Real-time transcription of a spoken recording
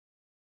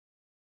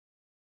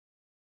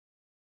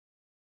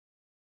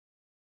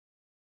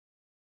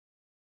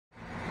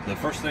The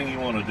first thing you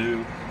want to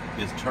do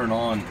is turn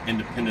on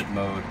independent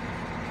mode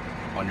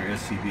on your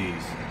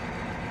SCVs.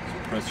 So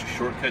press your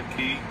shortcut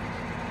key,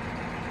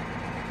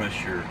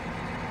 press your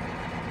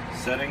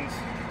settings,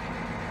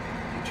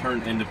 and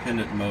turn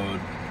independent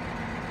mode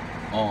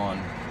on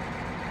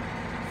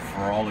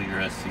for all of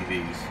your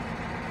SCVs.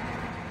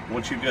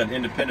 Once you've got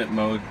independent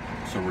mode,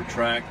 so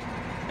retract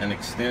and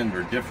extend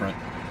are different.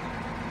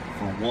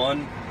 For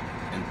 1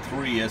 and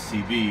 3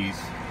 SCVs,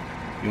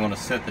 you want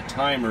to set the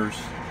timers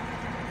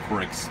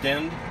for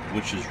extend,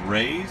 which is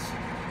raise,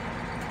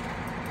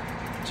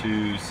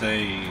 to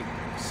say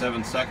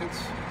 7 seconds.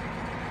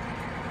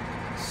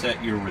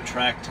 Set your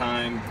retract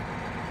time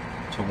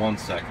to 1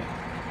 second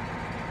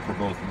for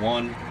both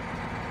 1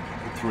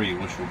 and 3,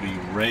 which will be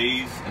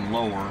raise and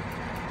lower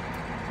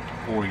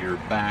for your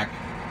back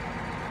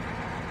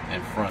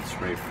and front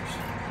scrapers.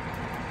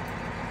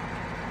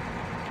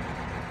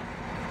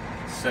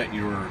 Set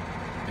your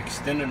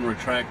extend and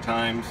retract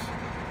times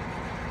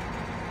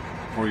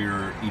for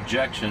your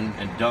ejection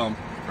and dump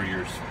for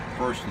your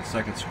first and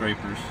second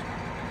scrapers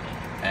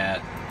at,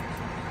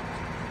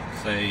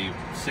 say,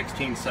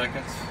 16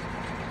 seconds,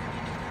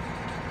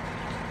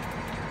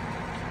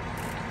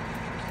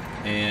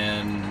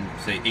 and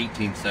say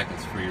 18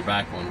 seconds for your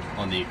back one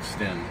on the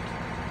extend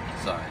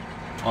side.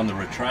 On the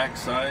retract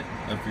side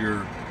of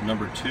your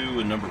number 2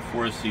 and number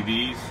 4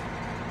 SCVs,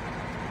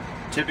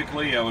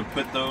 typically I would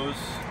put those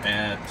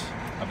at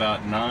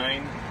about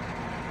 9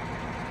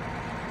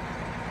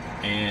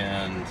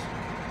 and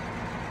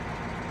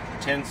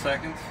 10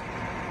 seconds.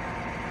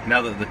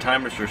 Now that the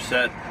timers are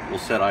set, we'll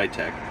set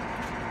iTEC.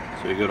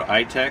 So you go to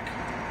iTEC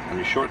on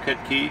your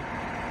shortcut key.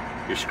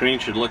 Your screen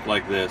should look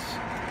like this.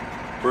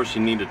 First,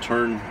 you need to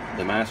turn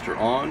the master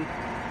on.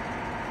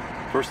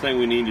 First thing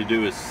we need to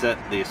do is set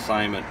the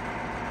assignment,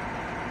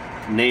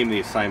 name the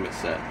assignment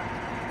set.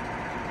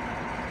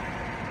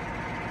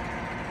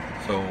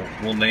 So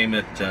we'll name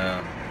it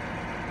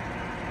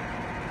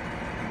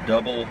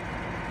double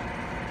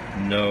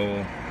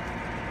no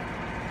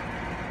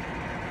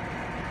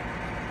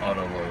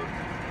auto load.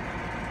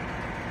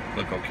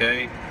 Click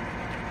OK.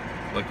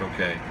 Click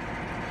OK.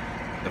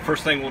 The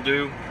first thing we'll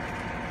do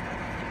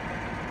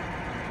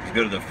is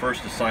go to the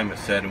first assignment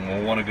set, and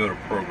we'll want to go to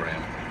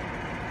program.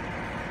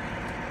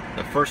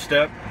 The first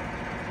step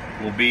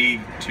will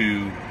be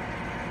to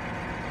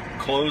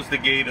close the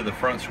gate of the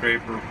front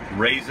scraper,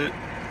 raise it,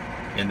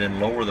 and then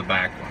lower the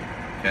back one.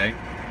 Okay?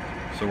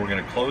 So we're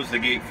going to close the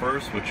gate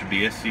first, which would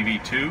be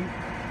SCV2.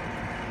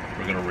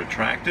 We're going to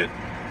retract it.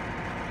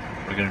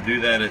 We're going to do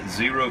that at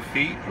 0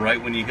 feet,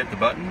 right when you hit the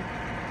button.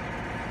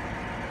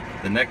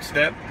 The next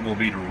step will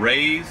be to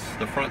raise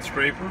the front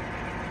scraper.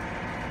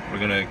 We're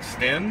going to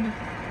extend.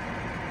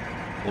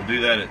 We'll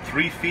do that at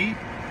 3 feet.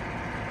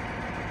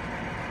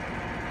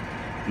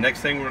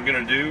 Next thing we're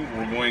going to do,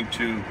 we're going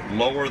to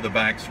lower the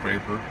back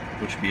scraper,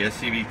 which would be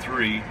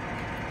SCV3,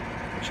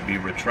 which would be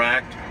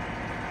retract.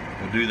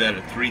 We'll do that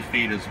at 3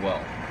 feet as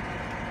well.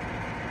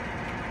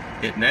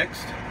 Hit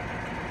next.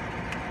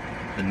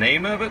 The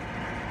name of it,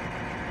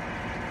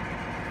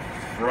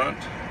 front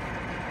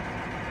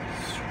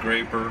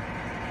scraper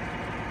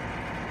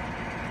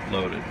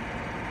loaded.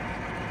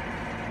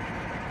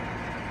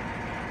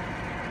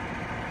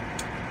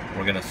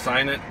 We're going to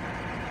assign it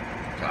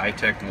to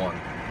iTEC 1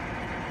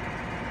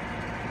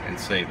 and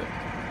save it.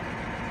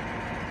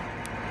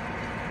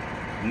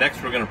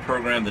 Next, we're going to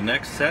program the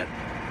next set,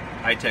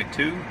 iTEC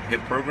 2,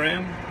 hit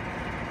program,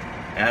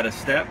 add a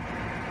step.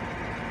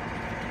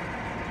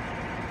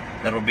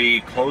 That'll be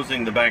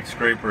closing the back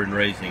scraper and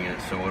raising it.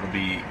 So it'll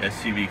be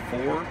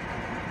SCV4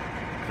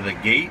 for the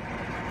gate.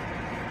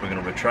 We're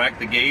going to retract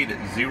the gate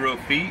at 0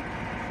 feet.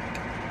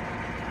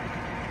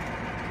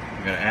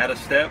 We're going to add a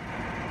step.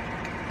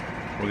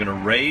 We're going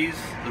to raise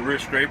the rear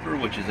scraper,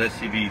 which is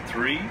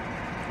SCV3.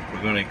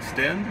 We're going to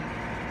extend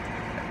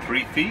at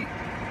 3 feet.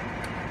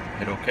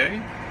 Hit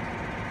OK.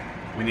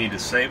 We need to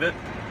save it.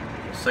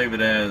 We'll save it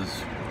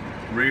as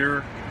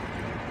rear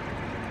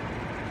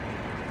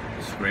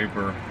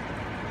scraper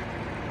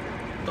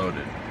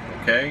loaded.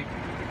 Okay.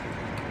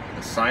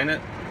 Assign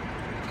it,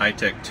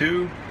 iTEC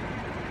 2,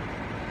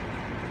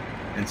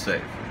 and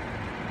save.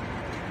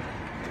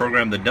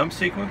 Program the dump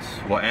sequence.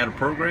 We'll add a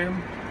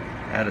program,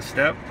 add a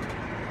step.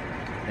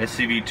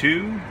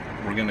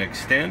 SCV2, we're going to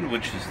extend,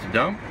 which is to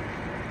dump.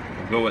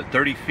 We'll go at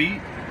 30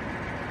 feet,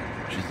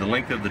 which is the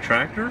length of the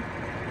tractor.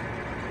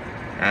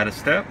 Add a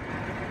step.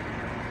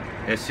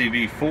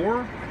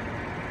 SCV4,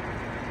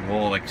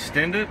 we'll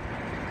extend it.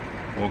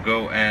 We'll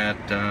go at,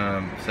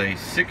 say,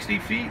 60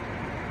 feet.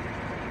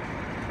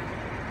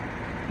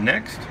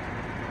 Next,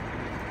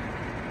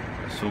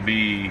 this will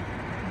be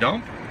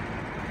dump.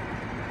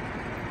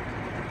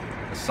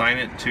 Assign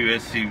it to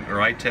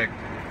iTEC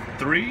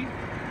 3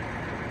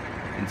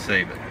 and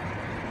save it.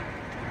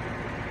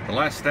 The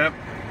last step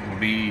will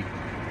be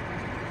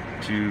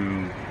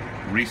to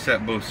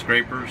reset both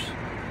scrapers.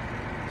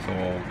 So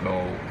we'll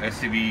go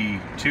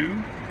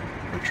SCV2,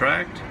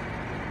 retract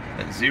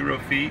at 0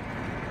 feet.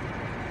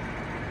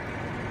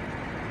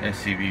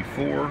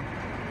 SCV4,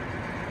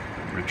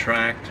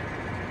 retract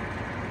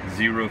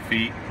 0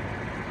 feet.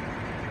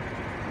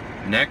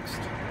 Next,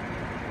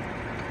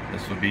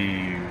 this will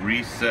be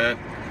reset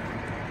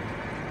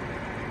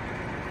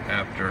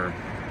after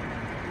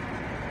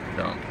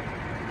dump,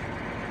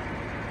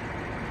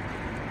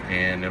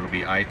 and it'll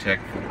be iTEC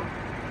 4.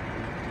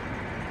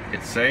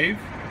 Hit save,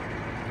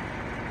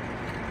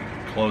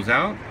 close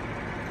out.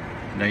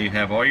 Now you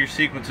have all your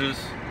sequences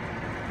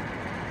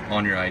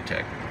on your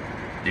iTEC.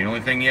 The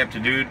only thing you have to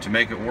do to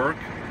make it work,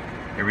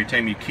 every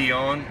time you key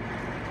on,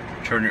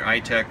 turn your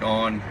iTEC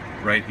on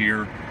right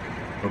here.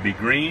 It'll be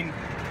green,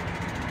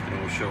 and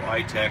it will show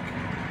iTEC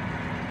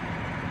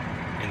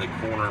in the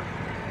corner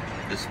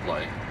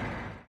display.